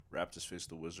Raptors faced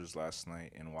the Wizards last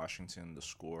night in Washington. The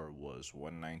score was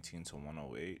 119 to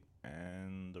 108,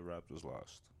 and the Raptors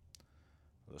lost.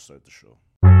 Let's start the show.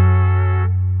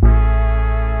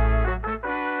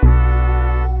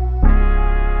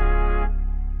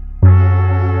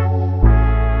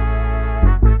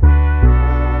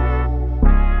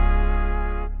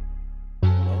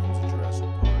 Welcome to Jurassic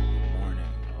Pod. Good morning.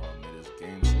 It is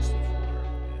game 64.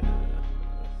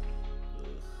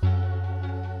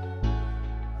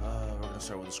 We're gonna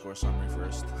start with the score summary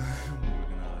first. We're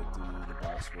gonna do the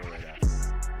box score right after.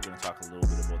 We're gonna talk a little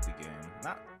bit about the game.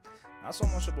 Not so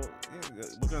much about.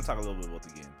 We're gonna talk a little bit about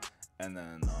the game, and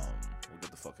then we'll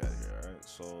get the fuck out of here. All right.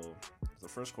 So the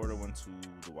first quarter went to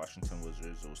the Washington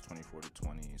Wizards. It was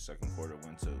 24-20. Second quarter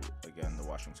went to again the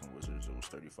Washington Wizards. It was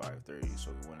 35-30.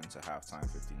 So we went into halftime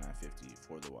 59-50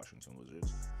 for the Washington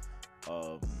Wizards.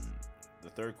 The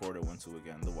third quarter went to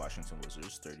again the Washington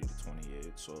Wizards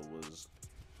 30-28. So it was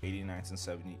 89 to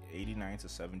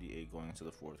 78 going into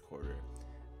the fourth quarter.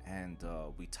 And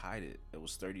we tied it. It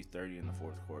was 30-30 in the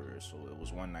fourth quarter, so it was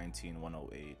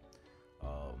 119-108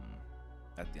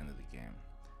 at the end of the game.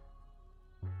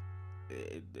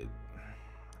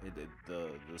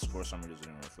 The score summary doesn't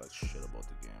even reflect shit about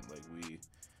the game. Like, we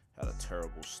had a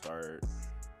terrible start.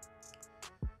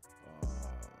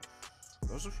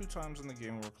 There was a few times in the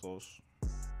game we were close,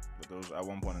 but there was at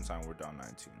one point in time we're down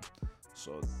 19.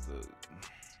 So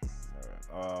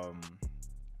all right.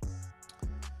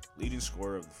 Leading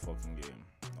scorer of the fucking game,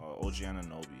 OG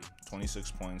Anunoby,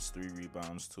 26 points, 3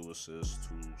 rebounds, 2 assists,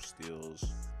 2 steals,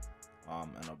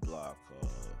 and a block.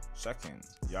 Second,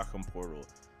 Jakob Portal,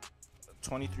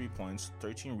 23 points,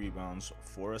 13 rebounds,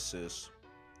 4 assists,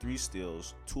 3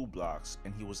 steals, 2 blocks,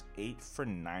 and he was 8 for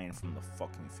 9 from the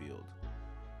fucking field.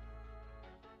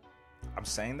 I'm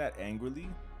saying that angrily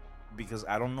because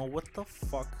I don't know what the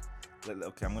fuck.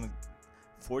 Okay, I'm gonna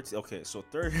 14. Okay, so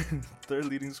third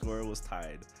leading scorer was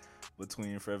tied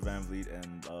between Fred VanVleet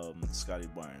and Scotty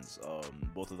Barnes.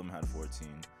 Both of them had 14.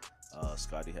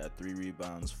 Scotty had 3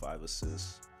 rebounds, 5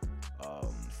 assists.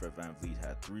 Fred VanVleet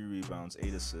had 3 rebounds,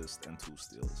 8 assists, and 2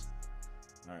 steals.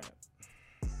 All right,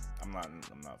 I'm not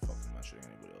fucking mentioning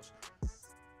anybody else.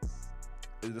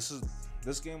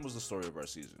 This game was the story of our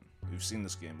season. We've seen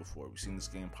this game before. We've seen this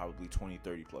game probably 20,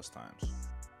 30 plus times.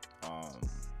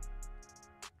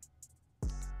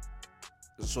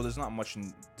 So there's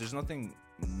nothing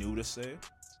new to say,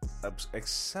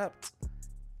 except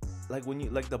like when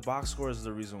you like the box score is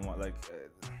the reason why. Like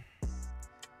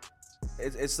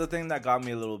it's the thing that got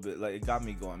me a little bit, like it got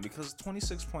me going, because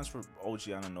 26 points for OG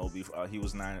Anunoby. He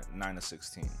was 9 of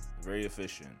 16, very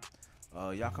efficient.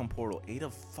 Jakob Portal 8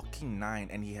 of fucking 9,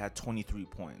 and he had 23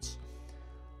 points.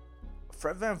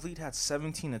 Fred VanVleet had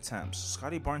 17 attempts.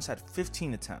 Scotty Barnes had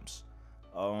 15 attempts.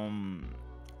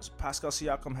 Pascal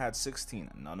Siakam had 16.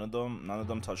 None of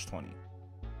them touched 20.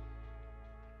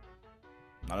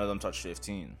 None of them touched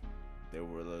 15. They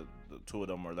were the 2 of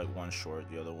them were like 1 short.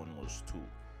 The other one was 2.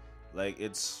 Like,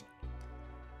 it's,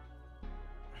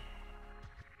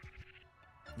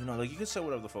 you know, like you can say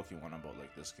whatever the fuck you want about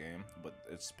like this game, but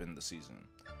it's been the season.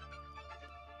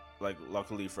 Like,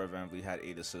 luckily Fred VanVleet had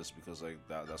 8 assists because like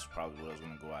that's probably what I was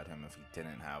gonna go at him if he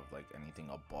didn't have like anything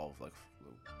above like.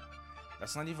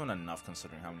 That's not even enough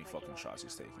considering how many fucking shots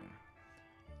he's taking.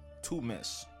 2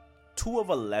 miss. 2 of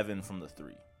 11 from the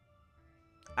 3.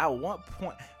 At what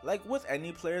point, like with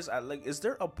any players, is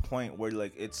there a point where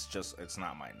like it's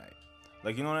not my night?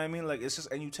 Like, you know what I mean? Like, it's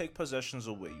just, and you take possessions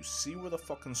away. You see where the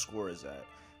fucking score is at.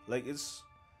 Like, it's,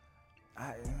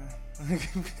 I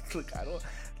don't,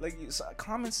 like, it's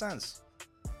common sense.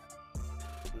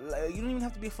 Like, you don't even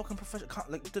have to be a fucking professional.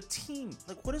 Like, the team,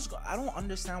 like, what is? I don't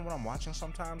understand what I'm watching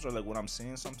sometimes, or like what I'm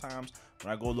seeing sometimes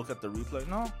when I go look at the replay.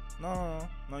 No.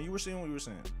 You were seeing what you were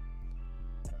seeing.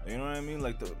 You know what I mean?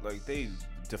 Like, they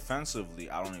defensively,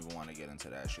 I don't even want to get into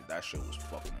that shit. That shit was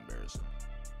fucking embarrassing.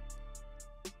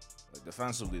 Like,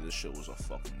 defensively, this shit was a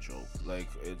fucking joke. Like,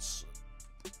 it's.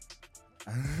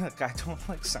 Like, I don't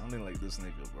like sounding like this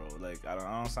nigga, bro. Like, I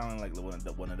don't sound like one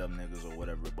of them niggas or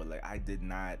whatever. But like, I did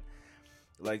not.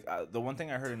 Like, the one thing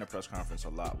I heard in the press conference a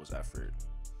lot was effort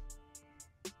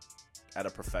at a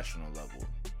professional level.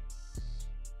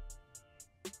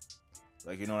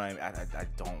 Like, you know what I mean? I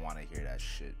don't want to hear that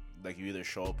shit. Like, you either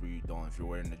show up or you don't. If you're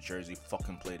wearing the jersey,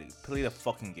 fucking play the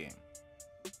fucking game.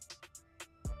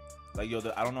 Like, yo,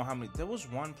 I don't know how many. There was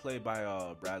one play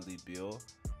by Bradley Beal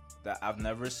that I've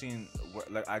never seen.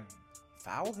 Like, I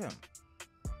foul him.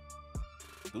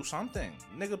 Do something,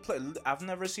 nigga. Play. I've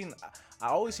never seen. I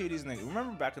always hear these niggas.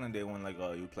 Remember back in the day when like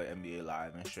you play NBA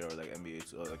Live and shit, or like NBA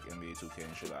 2K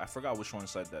and shit. Like, I forgot which one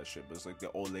said that shit, but it's like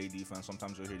the old lady defense.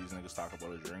 Sometimes you'll hear these niggas talk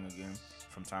about it during a game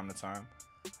from time to time.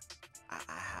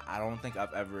 I don't think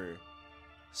I've ever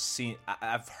seen.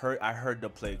 I heard the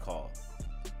play call.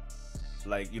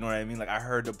 Like, you know what I mean? Like, I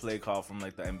heard the play call from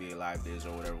like the NBA Live days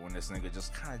or whatever, when this nigga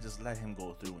just kind of just let him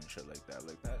go through and shit like that.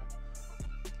 Like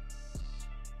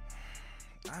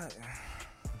that.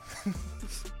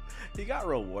 He got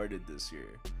rewarded this year.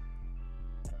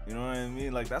 You know what I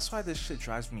mean? Like, that's why this shit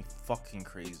drives me fucking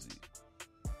crazy.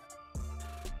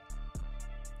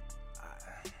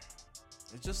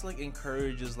 It just like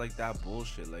encourages like that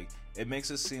bullshit. Like, it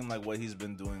makes it seem like what he's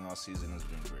been doing all season has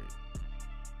been great,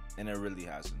 and it really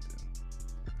hasn't been.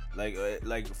 Like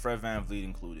Fred VanVleet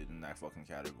included in that fucking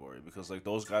category, because like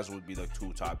those guys would be like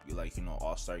two top, like, you know,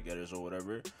 all-star getters or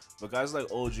whatever. But guys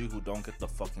like OG who don't get the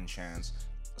fucking chance.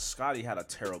 Scotty had a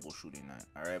terrible shooting night,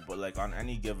 all right, but like on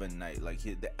any given night, like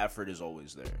the effort is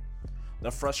always there.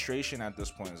 The frustration at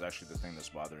this point is actually the thing that's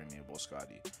bothering me about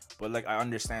Scotty. But like I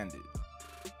understand it.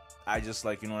 I just,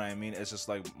 like, you know what I mean? It's just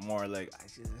like more like I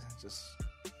just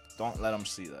don't let them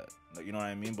see that. Like, you know what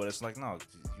I mean? But it's like, no,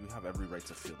 you have every right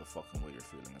to feel the fucking way you're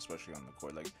feeling, especially on the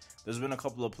court. Like, there's been a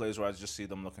couple of plays where I just see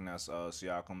them looking at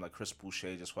Siakam, like Chris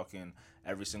Boucher, just fucking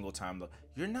every single time. Look,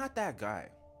 you're not that guy.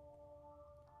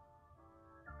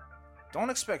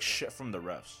 Don't expect shit from the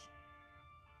refs.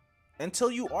 Until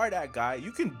you are that guy,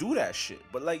 you can do that shit.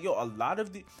 But like, yo, a lot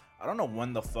of the, I don't know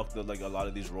when the fuck the, like, a lot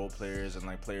of these role players and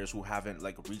like players who haven't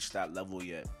like reached that level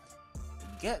yet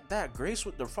get that grace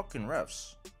with the fucking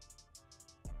refs.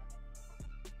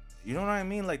 You know what I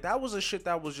mean? Like, that was a shit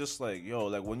that was just like, yo,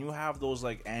 like when you have those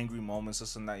like angry moments,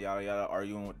 this and that, yada yada,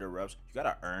 arguing with the refs, you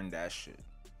gotta earn that shit.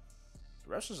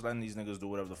 The refs just letting these niggas do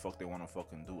whatever the fuck they want to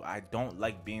fucking do. I don't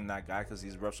like being that guy, because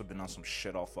these refs have been on some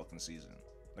shit all fucking season,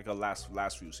 like the last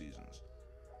few seasons.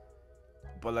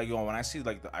 But like, yo, when I see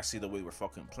like I see the way we're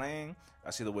fucking playing, I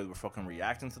see the way we're fucking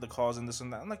reacting to the calls and this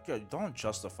and that, I'm like, yo, don't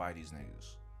justify these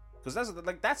niggas. Because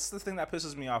that's the thing that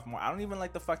pisses me off more. I don't even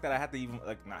like the fact that I had to even,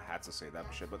 like, not had to say that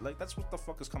shit, but like, that's what the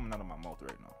fuck is coming out of my mouth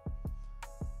right now.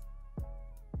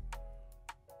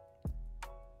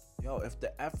 Yo, if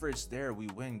the effort's there, we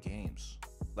win games.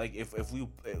 Like, if we,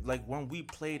 like, when we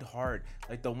played hard,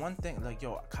 like, the one thing, like,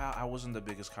 yo, I wasn't the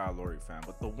biggest Kyle Lowry fan,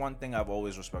 but the one thing I've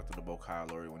always respected about Kyle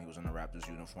Lowry when he was in the Raptors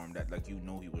uniform, that, like, you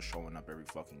know he was showing up every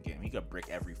fucking game. He could break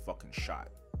every fucking shot.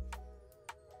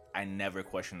 I never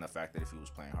questioned the fact that if he was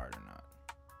playing hard or not.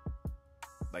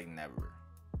 Like, never.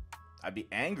 I'd be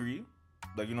angry,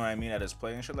 like, you know what I mean, at his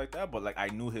play and shit like that, but, like, I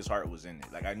knew his heart was in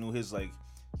it. Like, I knew his, like,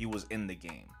 he was in the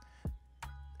game.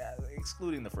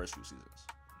 Excluding the first few seasons.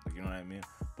 Like, you know what I mean?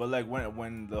 But, like,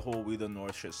 when the whole We the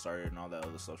North shit started and all that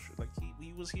other stuff, like,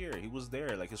 he was here. He was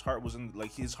there. Like, his heart was in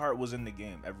the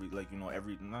game. Every, like, you know,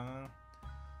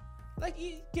 like,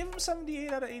 give him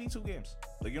 78 out of 82 games.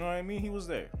 Like, you know what I mean? He was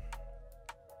there.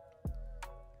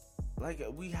 Like,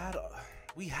 we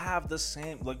have the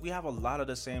same, like, we have a lot of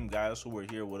the same guys who were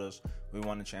here with us. We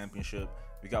won the championship.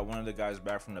 We got one of the guys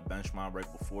back from the bench mob right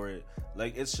before it.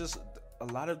 Like, it's just, a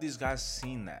lot of these guys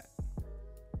seen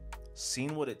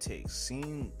what it takes,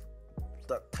 seen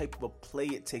the type of play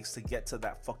it takes to get to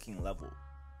that fucking level.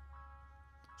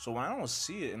 So when I don't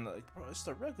see it, and like, bro, it's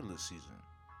the regular season.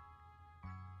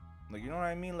 Like, you know what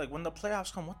I mean? Like, when the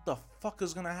playoffs come, what the fuck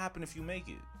is gonna happen if you make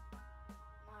it?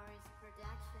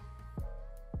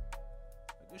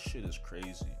 This shit is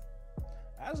crazy.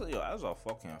 As a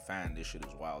fucking fan, this shit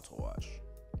is wild to watch.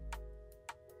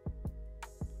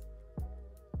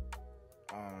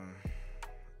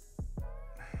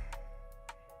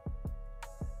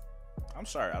 I'm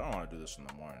sorry, I don't want to do this in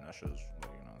the morning. That shit is,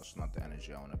 like, you know, it's not the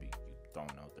energy I want to be throwing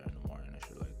out there in the morning and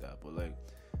shit like that. But like,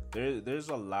 there's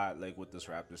a lot, like, with this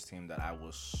Raptors team that I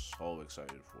was so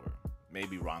excited for.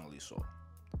 Maybe wrongly so.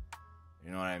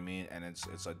 You know what I mean? And it's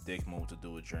a dick move to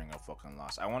do it during a fucking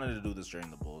loss. I wanted to do this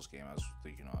during the Bulls game, as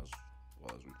you know, as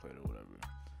well as we played or whatever.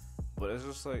 But it's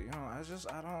just like, you know,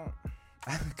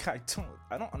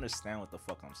 I don't understand what the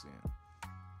fuck I'm seeing.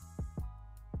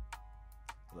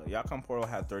 Look, Jakob Poeltl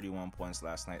had 31 points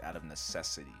last night out of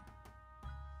necessity.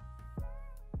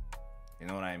 You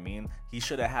know what I mean? He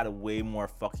should have had way more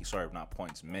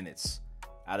minutes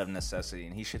out of necessity,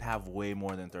 and he should have way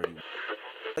more than 31.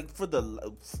 Like, for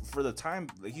the time,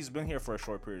 like, he's been here for a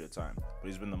short period of time, but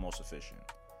he's been the most efficient.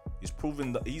 He's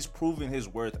proven his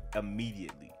worth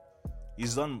immediately.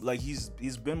 He's done, like, he's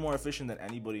been more efficient than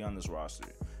anybody on this roster.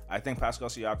 I think Pascal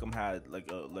Siakam had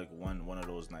like one of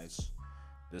those nights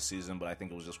this season, but I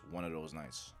think it was just one of those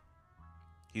nights.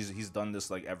 He's done this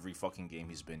like every fucking game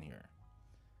he's been here.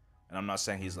 And I'm not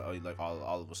saying he's like all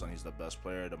of a sudden he's the best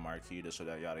player, the marquee, this or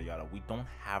that, yada yada. We don't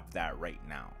have that right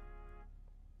now.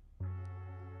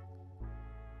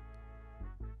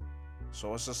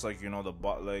 So it's just like, you know,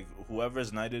 like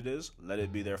whoever's night it is, let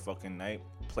it be their fucking night.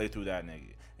 Play through that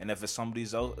nigga. And if it's somebody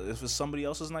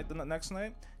else's night the next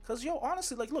night, cause yo,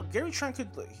 honestly, like, look, Gary Trent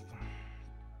could. Like,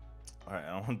 all right,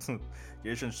 I don't want to.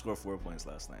 Gary Trent scored 4 points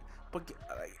last night, but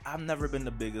like, I've never been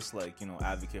the biggest like, you know,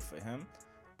 advocate for him,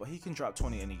 but he can drop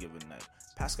 20 any given night.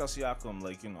 Pascal Siakam,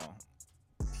 like, you know,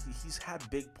 he's had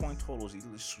big point totals. He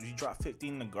dropped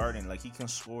 15 in the Garden. Like, he can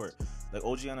score. Like,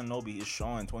 OG Anunoby is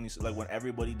showing 20. Like, when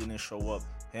everybody didn't show up,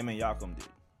 him and Siakam did.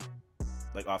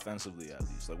 Like, offensively, at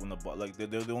least. Like, when the ball, like, they're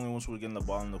the only ones who are getting the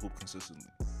ball in the hoop consistently.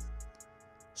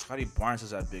 Scotty Barnes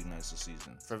has had big nights this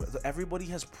season. Everybody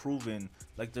has proven,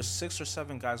 like, there's 6 or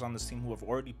 7 guys on this team who have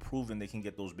already proven they can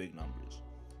get those big numbers.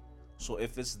 So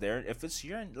if it's there, if it's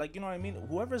your, like, you know what I mean?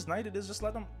 Whoever's night it is, just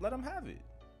let them have it.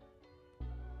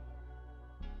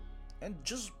 And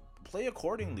just play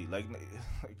accordingly. Like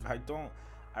I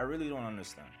really don't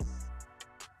understand.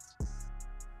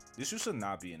 This used to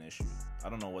not be an issue. I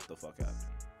don't know what the fuck happened.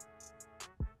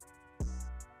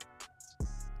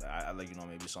 I like, you know,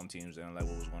 maybe some teams didn't like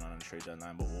what was going on in the trade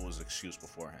deadline, but what was the excuse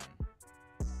beforehand?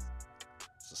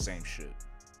 It's the same shit.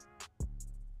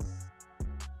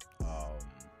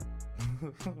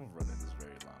 I'm running this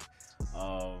very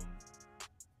long.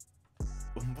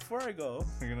 Before I go,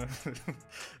 you know,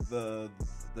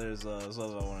 there's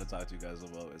something I want to talk to you guys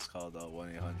about. It's called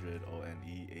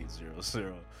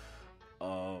 1-800-ONE-800.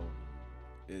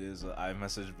 It is an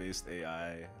iMessage based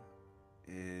AI.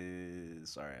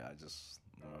 Sorry, I just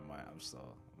I'm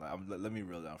still. Let me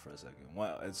reel down for a second.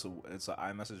 It's an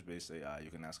iMessage based AI. You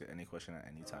can ask it any question at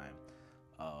any time.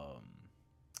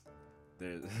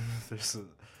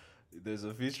 There's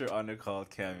a feature on it called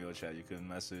Cameo Chat. You can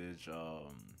message.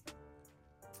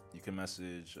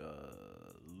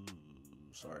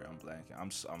 Sorry, I'm blanking. I'm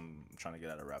trying to get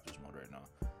out of Raptors mode right now.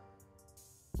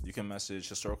 You can message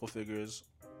historical figures,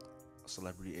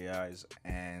 celebrity AIs,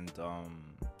 and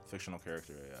fictional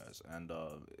character AIs, and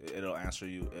it'll answer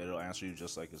you. It'll answer you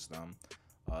just like it's them.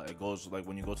 It goes like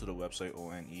when you go to the website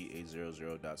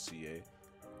one800.ca.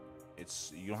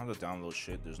 You don't have to download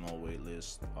shit. There's no wait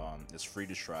list. It's free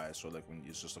to try. So like when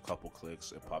it's just a couple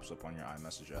clicks, it pops up on your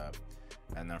iMessage app,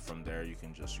 and then from there you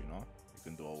can just, you know, you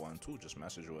can do a 1-2, just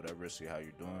message or whatever. See how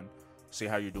you're doing. See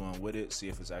how you're doing with it. See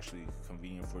if it's actually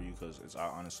convenient for you, because it's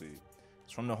honestly,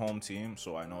 it's from the home team,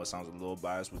 so I know it sounds a little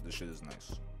biased, but this shit is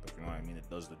nice. Like, you know what I mean? It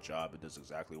does the job. It does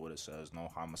exactly what it says. No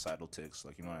homicidal ticks.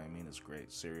 Like, you know what I mean? It's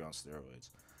great. Siri on steroids.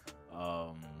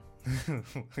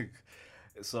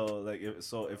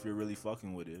 If you're really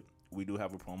fucking with it, we do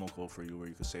have a promo code for you where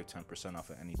you can save 10% off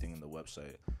of anything in the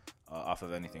website,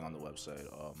 anything on the website.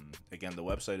 Again, the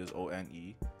website is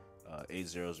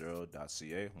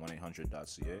one800.ca,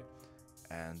 1-800.ca,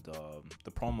 and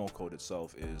the promo code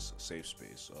itself is Safe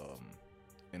Space,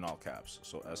 in all caps.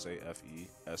 So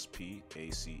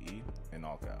SAFESPACE in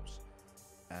all caps,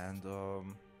 and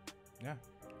yeah.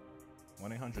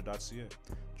 1-800.ca.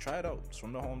 Try it out. It's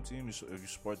from the home team. If you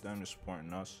support them, you're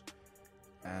supporting us.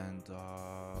 And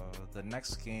the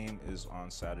next game is on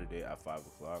Saturday at 5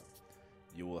 o'clock.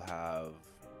 You will have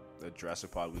the Jurassic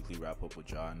Pod weekly wrap up with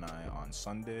John and I on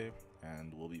Sunday,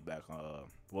 and we'll be back.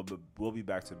 We'll be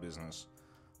back to business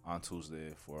on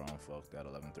Tuesday for Unfucked at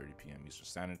 11:30 p.m. Eastern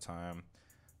Standard Time.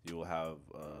 You will have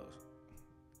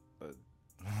a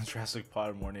Jurassic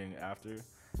Pod morning after.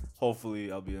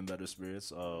 Hopefully, I'll be in better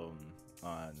spirits.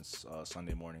 On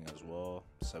Sunday morning as well,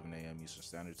 7 a.m. Eastern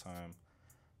Standard Time.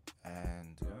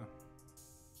 And yeah.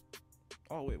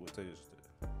 Oh wait, what day is it?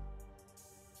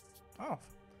 Oh,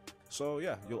 so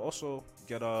yeah, you'll also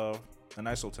get an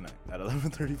ISO tonight at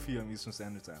 11:30 p.m. Eastern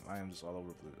Standard Time. I am just all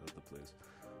over the place.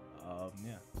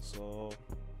 Yeah. So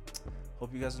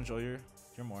hope you guys enjoy your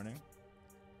morning.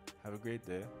 Have a great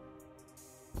day,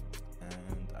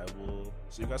 and I will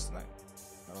see you guys tonight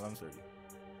at 11:30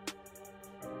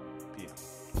 p.m.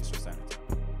 Eastern Standard Time.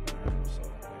 Alright, so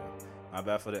yeah, not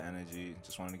bad for the energy.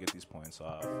 Just wanted to get these points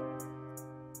off.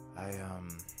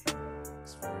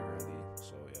 It's very early,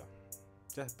 so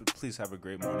yeah. But please have a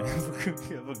great morning.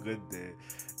 Have a good day.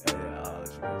 And yeah, I'll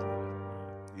let you guys later.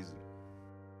 Easy.